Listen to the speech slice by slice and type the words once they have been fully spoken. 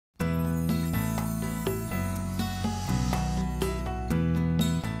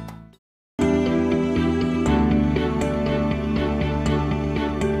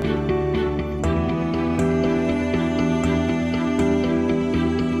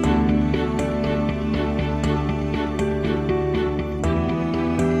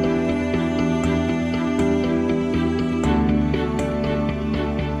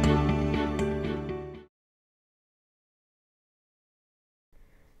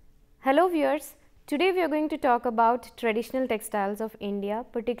Hello viewers, today we are going to talk about traditional textiles of India,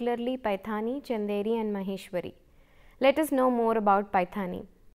 particularly Paithani, Chanderi and Maheshwari. Let us know more about Paithani.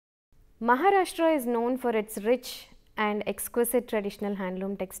 Maharashtra is known for its rich and exquisite traditional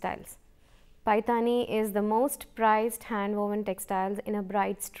handloom textiles. Paithani is the most prized hand-woven textiles in a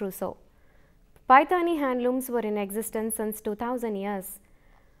bride's trousseau. Paithani handlooms were in existence since 2000 years.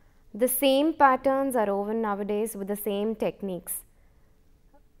 The same patterns are woven nowadays with the same techniques,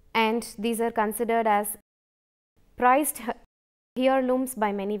 and these are considered as prized heirlooms by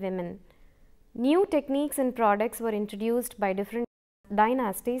many women. New techniques and products were introduced by different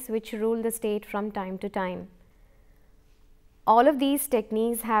dynasties which ruled the state from time to time. All of these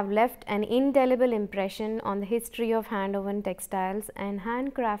techniques have left an indelible impression on the history of hand-woven textiles and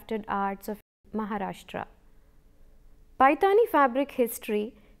handcrafted arts of Maharashtra. Paithani fabric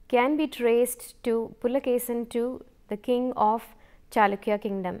history can be traced to Pulakesin II, the king of Chalukya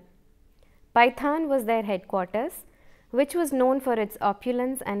kingdom. Paithan was their headquarters, which was known for its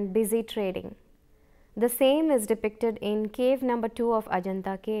opulence and busy trading. The same is depicted in cave number 2 of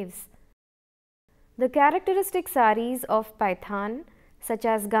Ajanta caves. The characteristic sarees of Paithan, such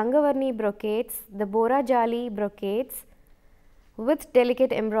as Gangavarni brocades, the Bora Jali brocades with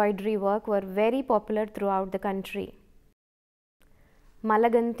delicate embroidery work, were very popular throughout the country.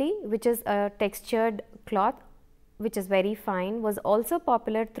 Malaganti, which is a textured cloth which is very fine, was also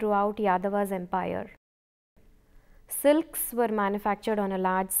popular throughout Yadava's empire. Silks were manufactured on a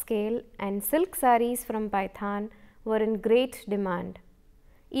large scale, and silk sarees from Paithan were in great demand.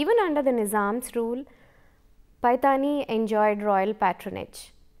 Even under the Nizam's rule, Paithani enjoyed royal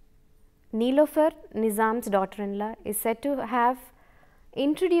patronage. Nilofer, Nizam's daughter-in-law, is said to have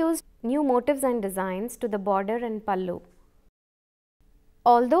introduced new motifs and designs to the border and pallu.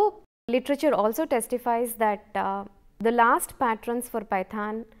 Although literature also testifies that the last patrons for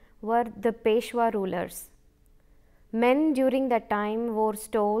Paithan were the Peshwa rulers. Men during that time wore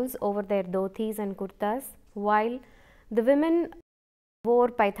stoles over their dhotis and kurtas, while the women wore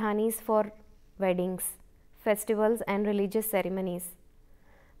Paithanis for weddings, festivals and religious ceremonies.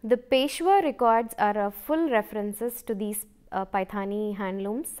 The Peshwa records are full references to these Paithani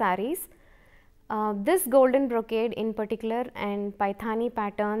handlooms, sarees. This golden brocade in particular and Paithani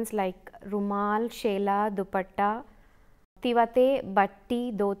patterns like rumal, shela, dupatta, tivate,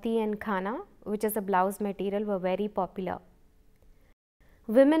 batti, dhoti and khana, which is a blouse material, were very popular.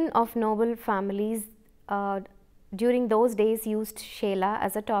 Women of noble families during those days used shela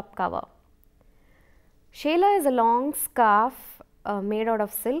as a top cover. Shela is a long scarf made out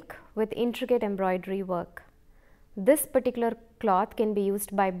of silk with intricate embroidery work. This particular cloth can be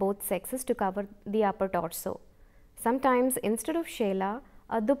used by both sexes to cover the upper torso. Sometimes instead of shela,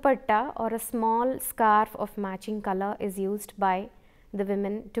 a dupatta or a small scarf of matching color is used by the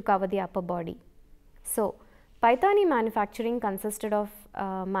women to cover the upper body. So, Paithani manufacturing consisted of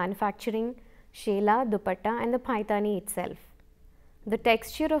manufacturing shela, dupatta and the Paithani itself. The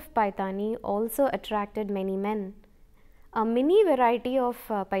texture of Paithani also attracted many men. A mini variety of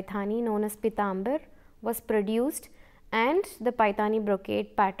Paithani known as pitambar was produced and the Paithani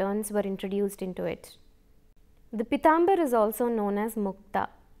brocade patterns were introduced into it. The pitambar is also known as mukta.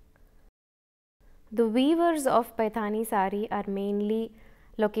 The weavers of Paithani sari are mainly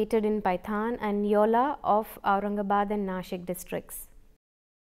located in Paithan and Yola of Aurangabad and Nashik districts.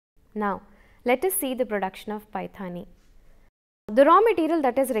 Now, let us see the production of Paithani. The raw material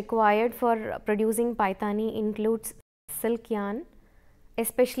that is required for producing Paithani includes silk yarn,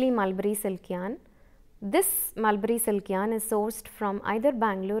 especially mulberry silk yarn. This mulberry silk yarn is sourced from either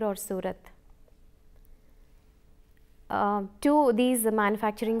Bangalore or Surat. To these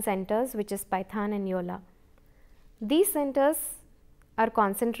manufacturing centers, which is Paithan and Yola. These centers are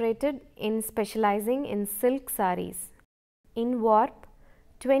concentrated in specializing in silk sarees. In warp,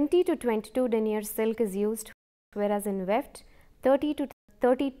 20 to 22 denier silk is used, whereas in weft, 30 to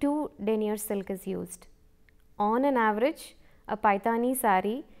 32 denier silk is used. On an average, a Paithani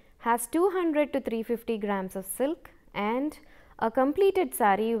saree has 200 to 350 grams of silk and a completed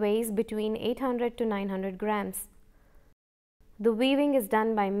saree weighs between 800 to 900 grams. The weaving is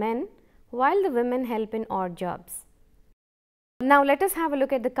done by men while the women help in odd jobs. Now let us have a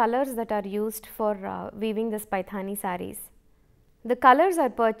look at the colors that are used for weaving this Paithani sarees. The colors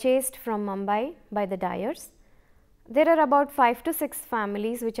are purchased from Mumbai by the dyers. There are about 5 to 6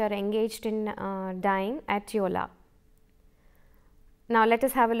 families which are engaged in dyeing at Yola. Now let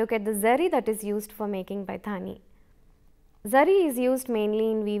us have a look at the zari that is used for making Paithani. Zari is used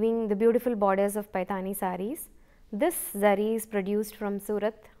mainly in weaving the beautiful borders of Paithani sarees. This zari is produced from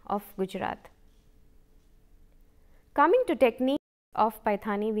Surat of Gujarat. Coming to technique of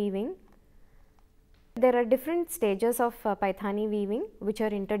Paithani weaving. There are different stages of Paithani weaving which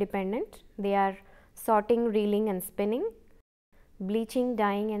are interdependent. They are sorting, reeling and spinning, bleaching,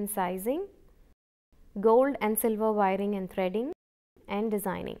 dyeing and sizing, gold and silver wiring and threading, and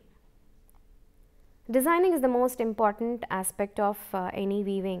designing. Designing is the most important aspect of any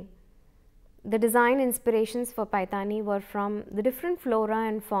weaving. The design inspirations for Paithani were from the different flora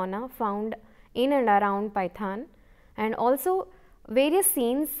and fauna found in and around Paithan, and also various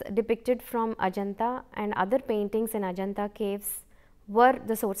scenes depicted from Ajanta and other paintings in Ajanta caves were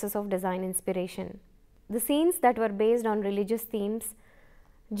the sources of design inspiration. The scenes that were based on religious themes,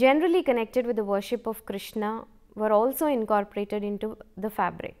 generally connected with the worship of Krishna, were also incorporated into the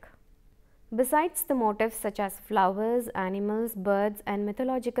fabric. Besides, the motifs such as flowers, animals, birds and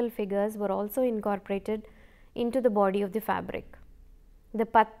mythological figures were also incorporated into the body of the fabric. The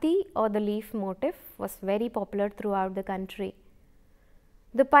patti or the leaf motif was very popular throughout the country.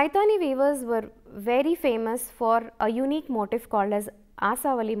 The Paithani weavers were very famous for a unique motif called as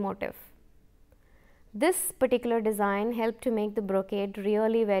Asavali motif. This particular design helped to make the brocade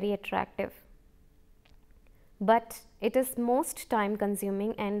really very attractive. But it is most time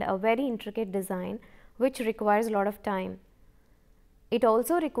consuming and a very intricate design which requires a lot of time. It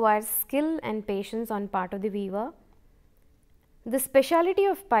also requires skill and patience on part of the weaver. The speciality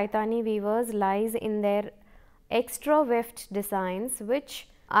of Paithani weavers lies in their extra weft designs which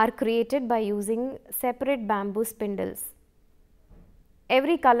are created by using separate bamboo spindles.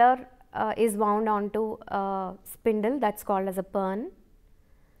 Every color is wound onto a spindle that's called as a pern,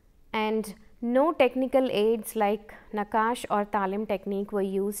 and no technical aids like nakash or talim technique were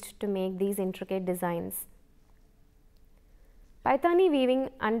used to make these intricate designs. Paithani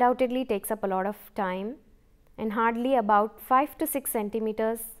weaving undoubtedly takes up a lot of time, and hardly about 5 to 6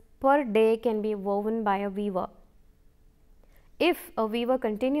 centimeters per day can be woven by a weaver. If a weaver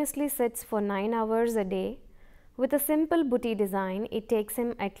continuously sits for 9 hours a day with a simple booty design, it takes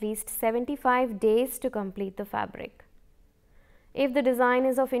him at least 75 days to complete the fabric. If the design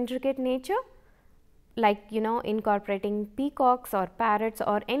is of intricate nature, like incorporating peacocks or parrots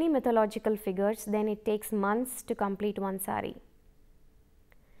or any mythological figures, then it takes months to complete one sari.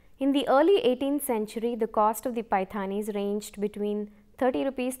 In the early 18th century, the cost of the Paithanis ranged between 30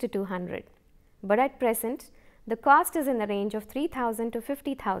 rupees to 200, but at present the cost is in the range of 3,000 to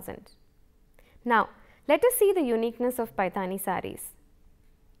 50,000. Now, let us see the uniqueness of Paithani sarees.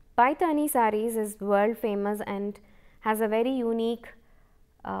 Paithani sarees is world famous and has a very unique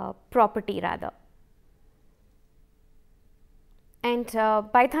property rather. And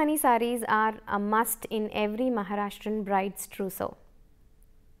Paithani sarees are a must in every Maharashtrian bride's trousseau.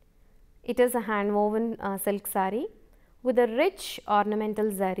 It is a hand woven silk saree with a rich ornamental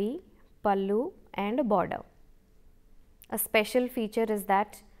zari, pallu and a border. A special feature is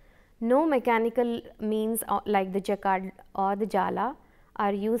that no mechanical means like the jacquard or the jala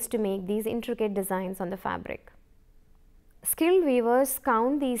are used to make these intricate designs on the fabric. Skilled weavers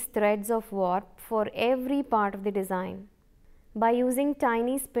count these threads of warp for every part of the design. By using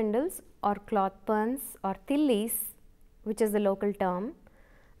tiny spindles or cloth perns or tillis, which is the local term,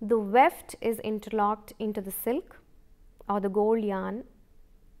 the weft is interlocked into the silk or the gold yarn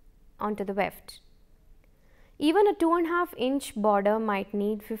onto the weft. Even a 2.5-inch border might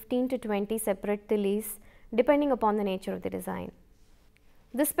need 15 to 20 separate tillis depending upon the nature of the design.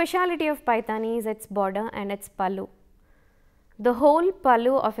 The speciality of Paithani is its border and its pallu. The whole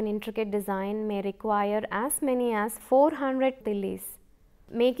pallu of an intricate design may require as many as 400 tillis.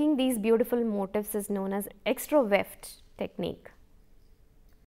 Making these beautiful motifs is known as extra weft technique.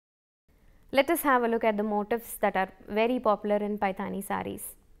 Let us have a look at the motifs that are very popular in Paithani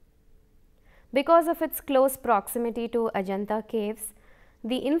sarees. Because of its close proximity to Ajanta caves,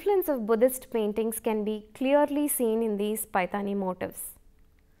 the influence of Buddhist paintings can be clearly seen in these Paithani motifs.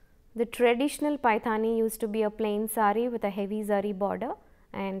 The traditional Paithani used to be a plain sari with a heavy zari border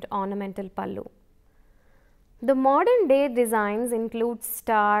and ornamental pallu. The modern day designs include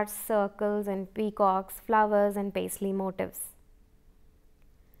stars, circles and peacocks, flowers and paisley motifs.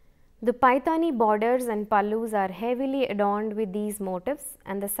 The Paithani borders and pallus are heavily adorned with these motifs,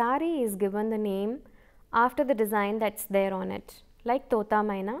 and the sari is given the name after the design that's there on it, like Tota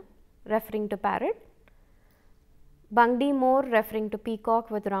Maina referring to parrot, Bangdi More referring to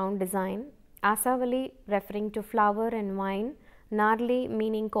peacock with round design, Asavali referring to flower and vine, Narli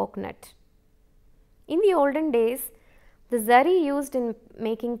meaning coconut. In the olden days, the zari used in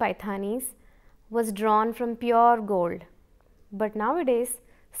making Paithanis was drawn from pure gold, but nowadays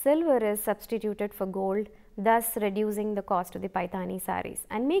silver is substituted for gold, thus reducing the cost of the Paithani sarees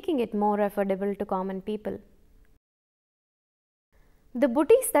and making it more affordable to common people. The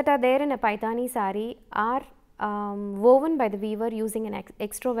booties that are there in a Paithani sari are woven by the weaver using an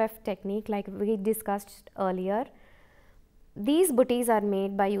extra weft technique like we discussed earlier. These booties are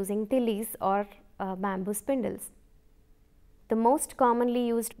made by using tilis or bamboo spindles. The most commonly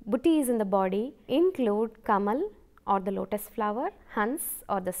used booties in the body include kamal or the lotus flower, hans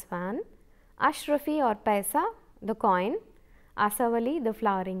or the swan, ashrafi or paisa, the coin, asavali, the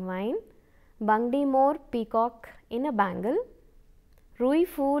flowering vine, bangdi more, peacock in a bangle, rui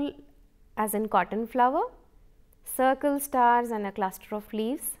fool as in cotton flower, circle stars and a cluster of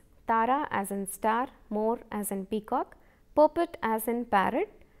leaves, tara as in star, more as in peacock, poppet as in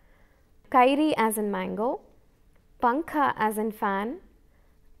parrot, kairi as in mango, pankha as in fan,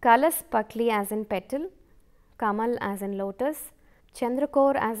 kalas pakli as in petal, kamal as in lotus,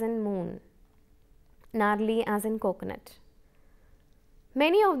 chandrakor as in moon, narli as in coconut.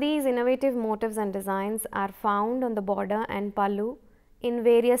 Many of these innovative motifs and designs are found on the border and pallu in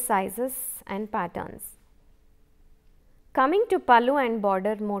various sizes and patterns. Coming to pallu and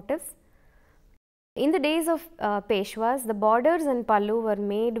border motifs, in the days of Peshwas, the borders and pallu were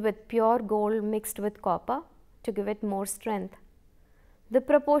made with pure gold mixed with copper to give it more strength. The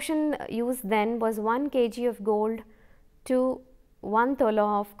proportion used then was 1 kg of gold to 1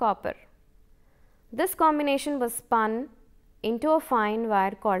 tola of copper. This combination was spun into a fine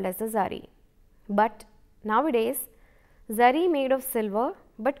wire called as a zari. But nowadays, zari made of silver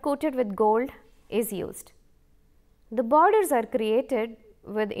but coated with gold is used. The borders are created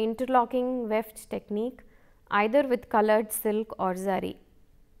with interlocking weft technique, either with colored silk or zari.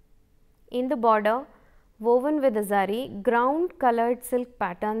 In the border woven with the zari, ground colored silk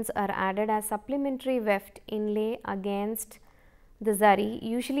patterns are added as supplementary weft inlay against the zari,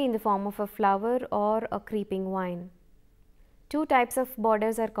 usually in the form of a flower or a creeping vine. Two types of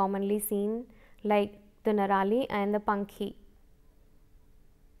borders are commonly seen, like the narali and the pankhi.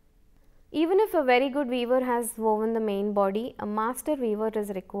 Even if a very good weaver has woven the main body, a master weaver is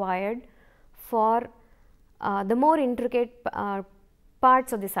required for the more intricate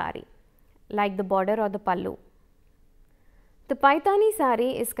parts of the sari, like the border or the pallu. The Paithani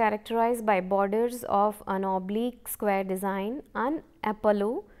sari is characterized by borders of an oblique square design and a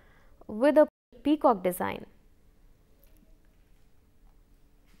pallu with a peacock design.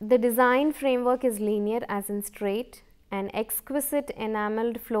 The design framework is linear as in straight, and exquisite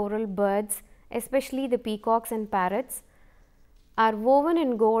enameled floral birds, especially the peacocks and parrots, are woven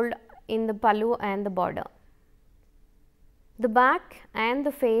in gold in the pallu and the border. The back and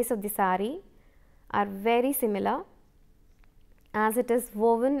the face of the sari are very similar as it is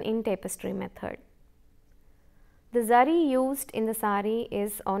woven in tapestry method. The zari used in the sari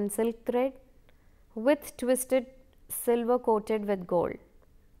is on silk thread with twisted silver coated with gold.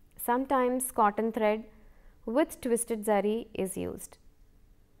 Sometimes cotton thread with twisted zari is used.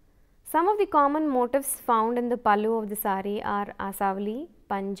 Some of the common motifs found in the pallu of the sari are asavali,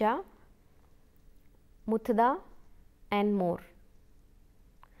 panja, muthda and more.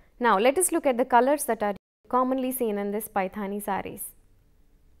 Now let us look at the colors that are commonly seen in this Paithani saris.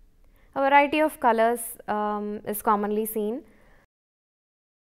 A variety of colors is commonly seen.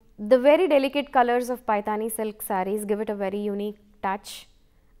 The very delicate colors of Paithani silk saris give it a very unique touch,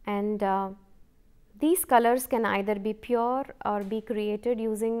 and these colors can either be pure or be created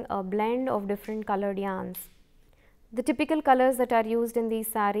using a blend of different colored yarns. The typical colors that are used in these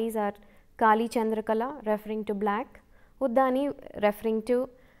saris are Kali Chandrakala, referring to black, Uddani referring to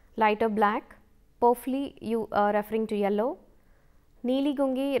lighter black, Pofli referring to yellow, Neeli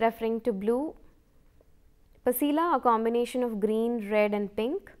Gungi referring to blue, Pasila a combination of green, red and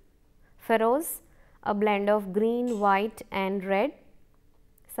pink, Feroz a blend of green, white and red,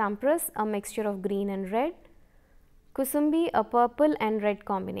 Sampras a mixture of green and red, Kusumbi a purple and red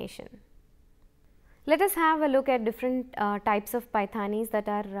combination. Let us have a look at different types of Paithanis that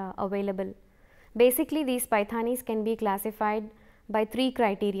are available. Basically, these Paithanis can be classified by 3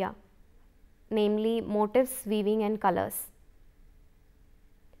 criteria, namely motifs, weaving and colors.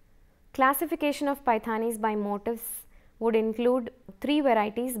 Classification of Paithanis by motifs would include 3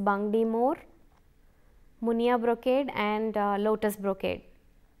 varieties: Bangdi More, Munia brocade and Lotus brocade.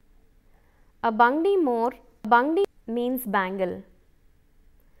 A Bangdi More, Bangdi means bangle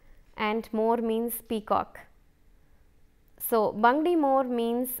and More means peacock. So, Bangdi More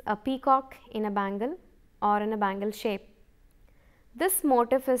means a peacock in a bangle or in a bangle shape. This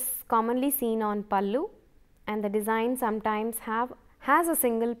motif is commonly seen on pallu, and the design sometimes has a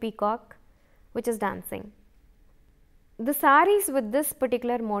single peacock which is dancing. The saris with this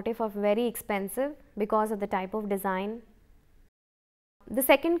particular motif are very expensive because of the type of design. The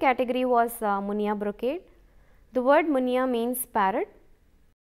second category was Munia brocade. The word Munia means parrot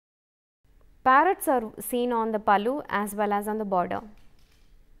Parrots are seen on the pallu as well as on the border.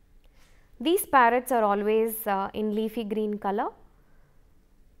 These parrots are always in leafy green color.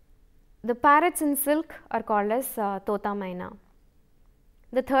 The parrots in silk are called as tota maina.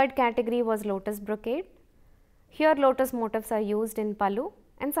 The third category was lotus brocade. Here lotus motifs are used in pallu,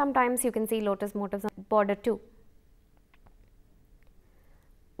 and sometimes you can see lotus motifs on border too.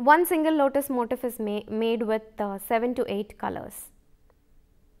 One single lotus motif is made with 7 to 8 colors.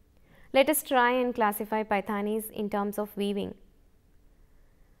 Let us try and classify Paithanis in terms of weaving.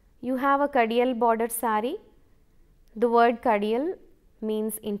 You have a kadiyal bordered sari. The word kadiyal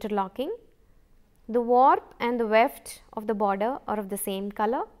means interlocking. The warp and the weft of the border are of the same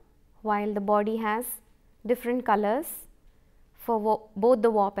color, while the body has different colors for both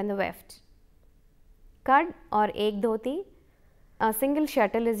the warp and the weft. Kad or ek dhoti, a single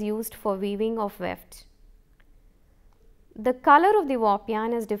shuttle is used for weaving of weft. The color of the warp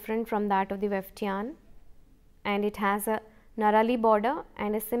yarn is different from that of the weft yarn, and it has a narali border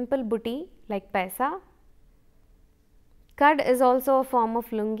and a simple booty like paisa. Kad is also a form of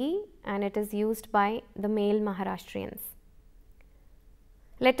lungi, and it is used by the male Maharashtrians.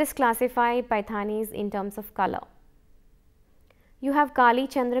 Let us classify Paithanis in terms of color. You have Kali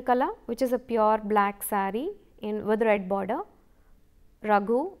Chandrakala, which is a pure black sari with red border.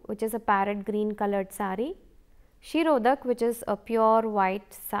 Raghu, which is a parrot green colored sari. Shirodak, which is a pure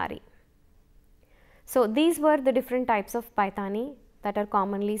white sari. So, these were the different types of Paithani that are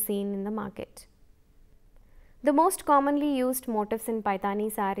commonly seen in the market. The most commonly used motifs in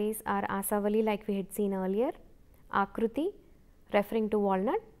Paithani saris are Asavali, like we had seen earlier, Akruti referring to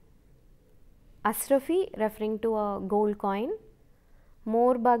walnut, Asrafi referring to a gold coin,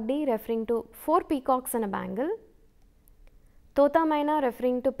 More Bagdi referring to 4 peacocks and a bangle, Tota Maina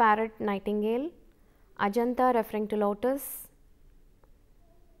referring to parrot nightingale, Ajanta referring to lotus,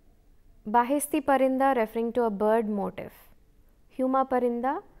 Bahesti Parinda referring to a bird motif, Huma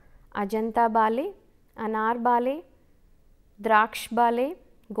Parinda, Ajanta Bale, Anar Bale, Draksh Bale,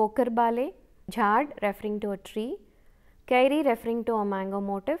 Gokar Bale, Jhad referring to a tree, Kairi referring to a mango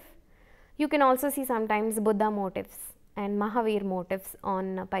motif. You can also see sometimes Buddha motifs and Mahavir motifs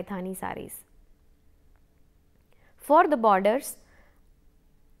on Paithani saris. For the borders,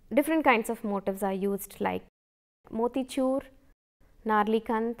 different kinds of motifs are used like Motichur,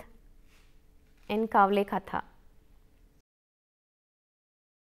 Narlikant and Kavle Katha.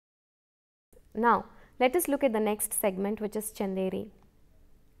 Now, let us look at the next segment, which is Chanderi.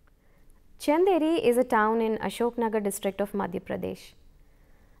 Chanderi is a town in Ashoknagar district of Madhya Pradesh.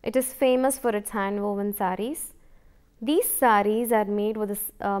 It is famous for its hand woven saris. These saris are made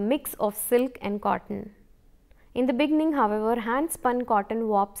with a mix of silk and cotton. In the beginning, however, hand spun cotton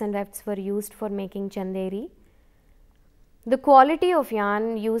warps and wefts were used for making Chanderi. The quality of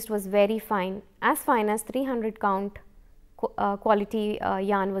yarn used was very fine as 300 count quality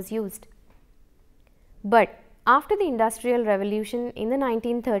yarn was used. But after the Industrial Revolution in the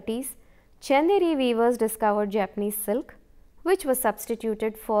 1930s, Chanderi weavers discovered Japanese silk, which was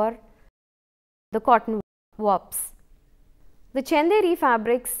substituted for the cotton warps. The Chanderi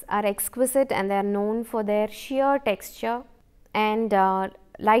fabrics are exquisite and they are known for their sheer texture and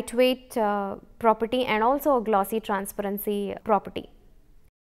lightweight property and also a glossy transparency property.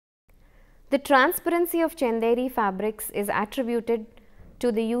 The transparency of Chanderi fabrics is attributed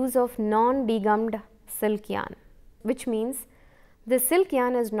to the use of non-degummed silk yarn, which means the silk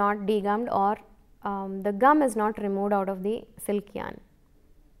yarn is not degummed or the gum is not removed out of the silk yarn.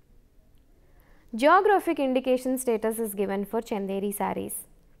 Geographic indication status is given for Chanderi saris.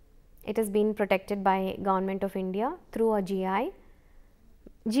 It has been protected by Government of India through a GI.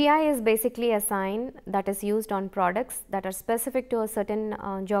 GI is basically a sign that is used on products that are specific to a certain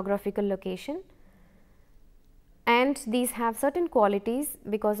geographical location, and these have certain qualities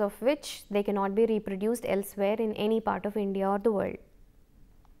because of which they cannot be reproduced elsewhere in any part of India or the world.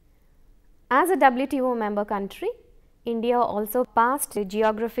 As a WTO member country, India also passed the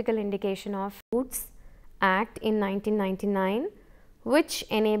Geographical Indication of Foods Act in 1999, which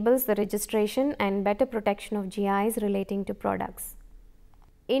enables the registration and better protection of GIs relating to products.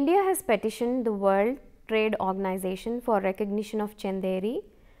 India has petitioned the World Trade Organization for recognition of Chanderi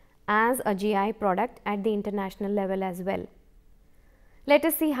as a GI product at the international level as well. Let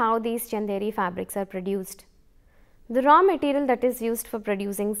us see how these Chanderi fabrics are produced. The raw material that is used for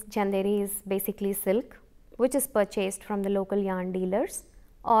producing Chanderi is basically silk, which is purchased from the local yarn dealers,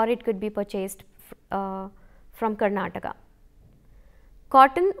 or it could be purchased from Karnataka.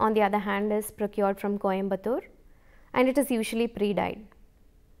 Cotton, on the other hand, is procured from Coimbatore and it is usually pre-dyed.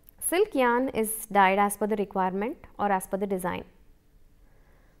 Silk yarn is dyed as per the requirement or as per the design.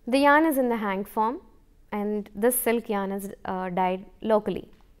 The yarn is in the hank form, and this silk yarn is dyed locally.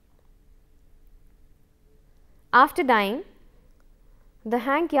 After dyeing, the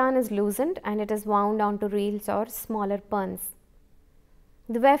hank yarn is loosened and it is wound onto reels or smaller purns.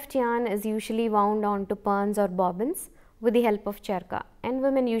 The weft yarn is usually wound onto purns or bobbins with the help of charka, and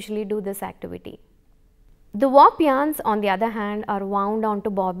women usually do this activity. The warp yarns, on the other hand, are wound onto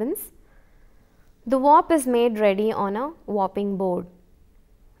bobbins. The warp is made ready on a warping board.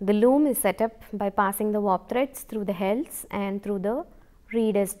 The loom is set up by passing the warp threads through the hells and through the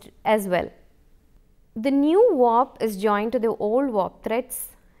reed as well. The new warp is joined to the old warp threads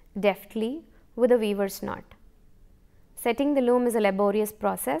deftly with a weaver's knot. Setting the loom is a laborious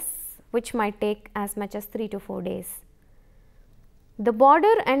process which might take as much as 3 to 4 days. The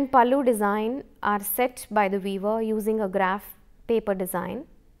border and pallu design are set by the weaver using a graph paper design.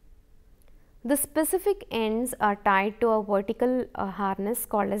 The specific ends are tied to a vertical harness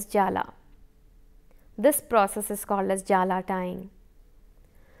called as jala. This process is called as jala tying.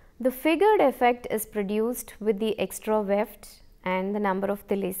 The figured effect is produced with the extra weft and the number of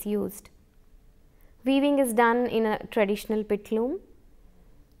tillis used. Weaving is done in a traditional pit loom.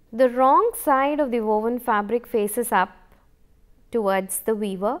 The wrong side of the woven fabric faces up towards the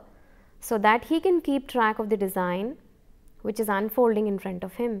weaver so that he can keep track of the design which is unfolding in front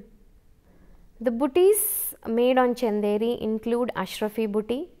of him. The booties made on Chanderi include Ashrafi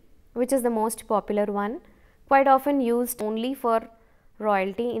booty, which is the most popular one, quite often used only for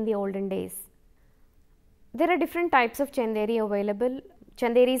royalty in the olden days. There are different types of Chanderi available.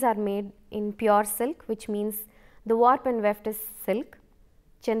 Chanderis are made in pure silk, which means the warp and weft is silk.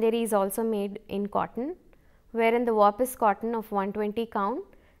 Chanderi is also made in cotton, wherein the warp is cotton of 120 count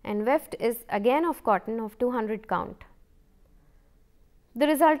and weft is again of cotton of 200 count. The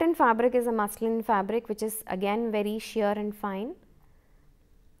resultant fabric is a muslin fabric which is again very sheer and fine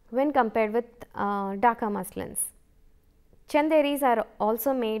when compared with Dhaka muslins. Chanderis are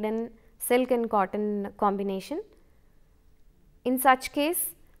also made in silk and cotton combination. In such case,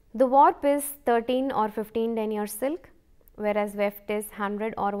 the warp is 13 or 15 denier silk, whereas weft is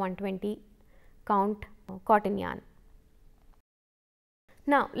 100 or 120 count cotton yarn.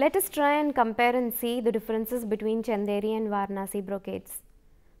 Now, let us try and compare and see the differences between Chanderi and Varanasi brocades.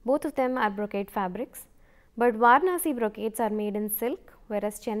 Both of them are brocade fabrics, but Varanasi brocades are made in silk,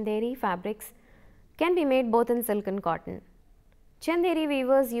 whereas Chanderi fabrics can be made both in silk and cotton. Chanderi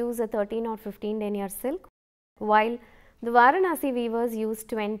weavers use a 13 or 15 denier silk, while the Varanasi weavers use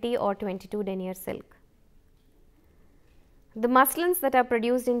 20 or 22 denier silk. The muslins that are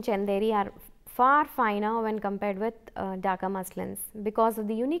produced in Chanderi are far finer when compared with Dhaka muslins because of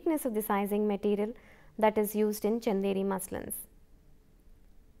the uniqueness of the sizing material that is used in Chanderi muslins.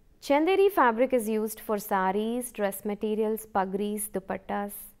 Chanderi fabric is used for sarees, dress materials, pagris,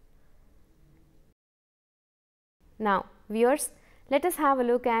 dupattas. Now, viewers, let us have a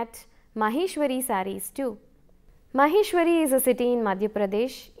look at Maheshwari sarees too. Maheshwari is a city in Madhya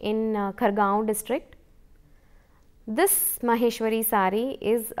Pradesh in Khargaon district. This Maheshwari saree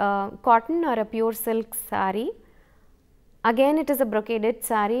is a cotton or a pure silk saree. Again, it is a brocaded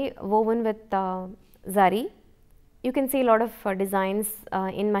saree woven with zari. You can see a lot of designs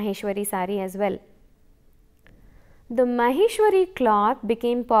in Maheshwari saree as well. The Maheshwari cloth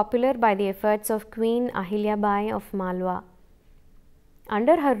became popular by the efforts of Queen Ahilyabai of Malwa.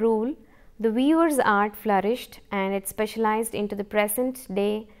 Under her rule, the weaver's art flourished and it specialized into the present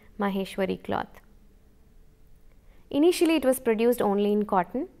day Maheshwari cloth. Initially, it was produced only in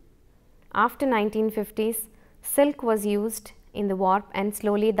cotton. After 1950s, silk was used in the warp and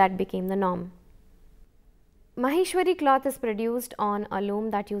slowly that became the norm. Maheshwari cloth is produced on a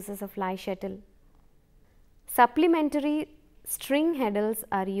loom that uses a fly shuttle. Supplementary string heddles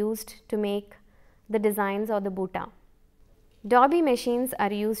are used to make the designs or the buta. Dobby machines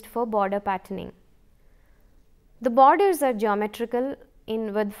are used for border patterning. The borders are geometrical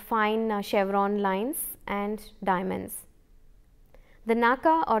with fine chevron lines and diamonds. The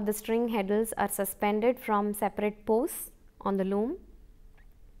naka or the string heddles are suspended from separate posts on the loom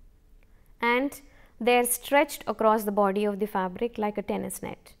and they are stretched across the body of the fabric like a tennis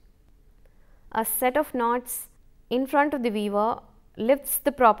net. A set of knots in front of the weaver lifts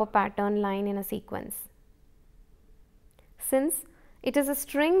the proper pattern line in a sequence. Since it is a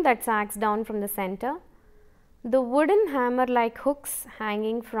string that sags down from the center, the wooden hammer like hooks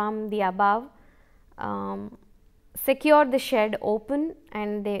hanging from the above secure the shed open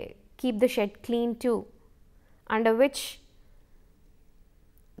and they keep the shed clean too, under which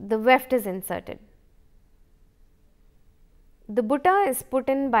the weft is inserted. The buta is put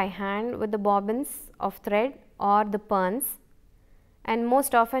in by hand with the bobbins of thread or the purns and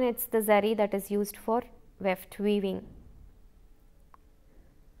most often it's the zari that is used for weft weaving.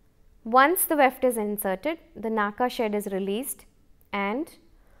 Once the weft is inserted, the naka shed is released and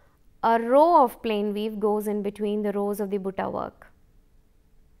a row of plain weave goes in between the rows of the butta work.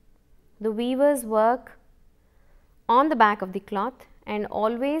 The weavers work on the back of the cloth and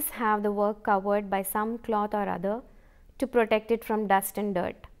always have the work covered by some cloth or other to protect it from dust and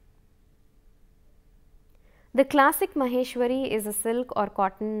dirt. The classic Maheshwari is a silk or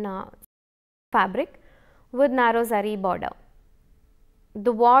cotton fabric with narrow zari border.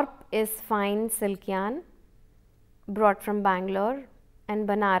 The warp is fine silk yarn brought from Bangalore and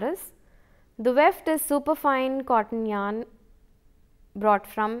Banaras. The weft is superfine cotton yarn brought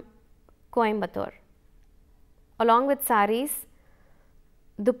from Coimbatore. Along with sarees,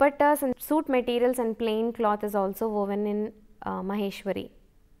 dupattas and suit materials and plain cloth is also woven in Maheshwari.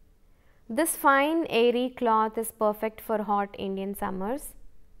 This fine airy cloth is perfect for hot Indian summers,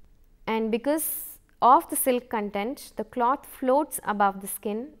 and because of the silk content, the cloth floats above the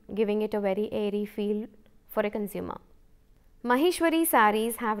skin, giving it a very airy feel for a consumer. Maheshwari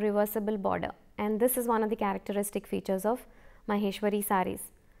sarees have reversible border, and this is one of the characteristic features of Maheshwari sarees.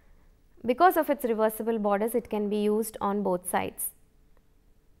 Because of its reversible borders, it can be used on both sides.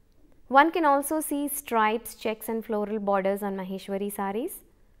 One can also see stripes, checks and floral borders on Maheshwari sarees.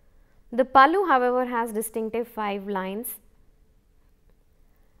 The pallu, however, has distinctive 5 lines.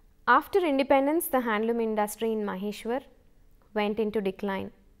 After independence, the handloom industry in Maheshwar went into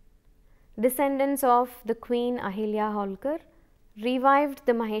decline. Descendants of the Queen Ahilya Holkar revived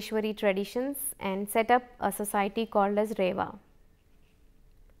the Maheshwari traditions and set up a society called as Reva.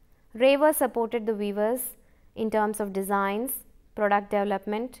 Reva supported the weavers in terms of designs, product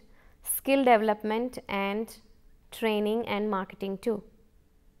development, skill development and training and marketing too.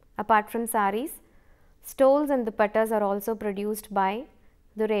 Apart from sarees, stoles and dupattas are also produced by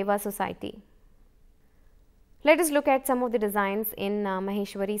the Reva society. Let us look at some of the designs in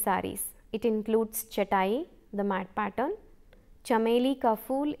Maheshwari sarees. It includes chatai, the mat pattern, chameli ka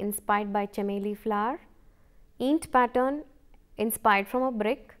phool inspired by chameli flower, eant pattern inspired from a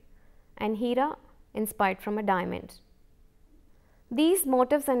brick, and hira inspired from a diamond. These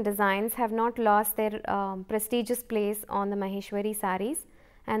motifs and designs have not lost their prestigious place on the Maheshwari sarees,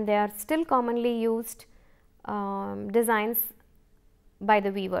 and they are still commonly used designs by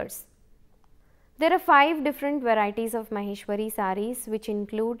the weavers. There are 5 different varieties of Maheshwari sarees, which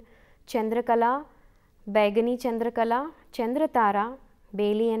include Chandrakala, Baigani Chandrakala, Chandratara,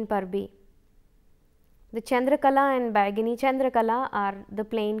 Beli and Parbi. The Chandrakala and Baigani Chandrakala are the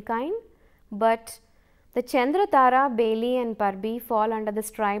plain kind, but the Chandratara, Beli and Parbi fall under the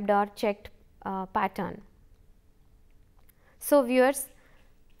striped or checked pattern. So viewers,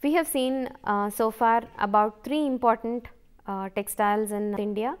 we have seen so far about 3 important textiles in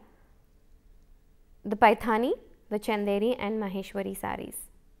India: the Paithani, the Chanderi and Maheshwari sarees.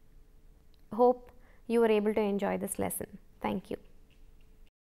 Hope you were able to enjoy this lesson. Thank you.